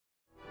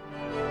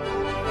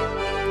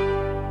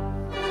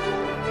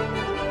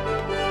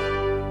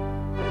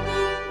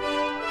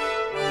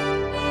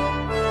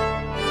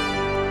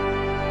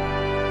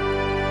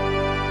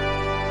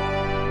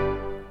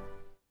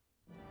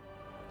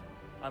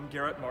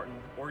Garrett Martin,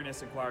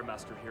 Organist and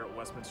Choirmaster here at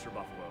Westminster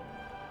Buffalo.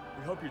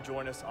 We hope you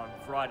join us on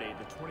Friday,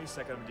 the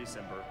 22nd of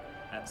December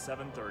at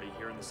 7:30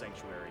 here in the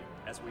sanctuary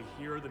as we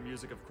hear the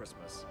music of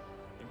Christmas,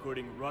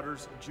 including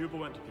Rutter's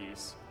jubilant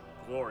piece,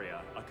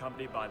 Gloria,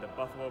 accompanied by the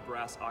Buffalo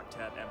Brass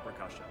Octet and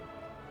percussion.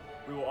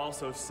 We will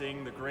also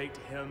sing the great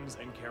hymns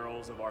and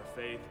carols of our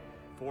faith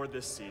for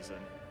this season,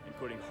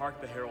 including Hark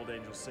the Herald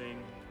Angels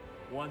Sing,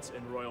 Once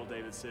in Royal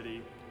David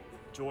City,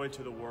 Joy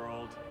to the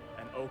World,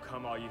 and O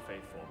Come All Ye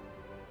Faithful.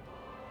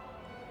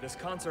 This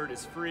concert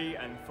is free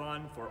and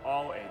fun for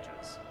all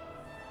ages.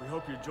 We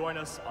hope you join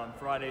us on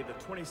Friday, the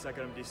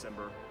 22nd of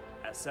December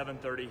at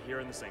 7:30 here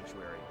in the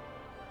sanctuary.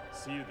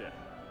 See you then.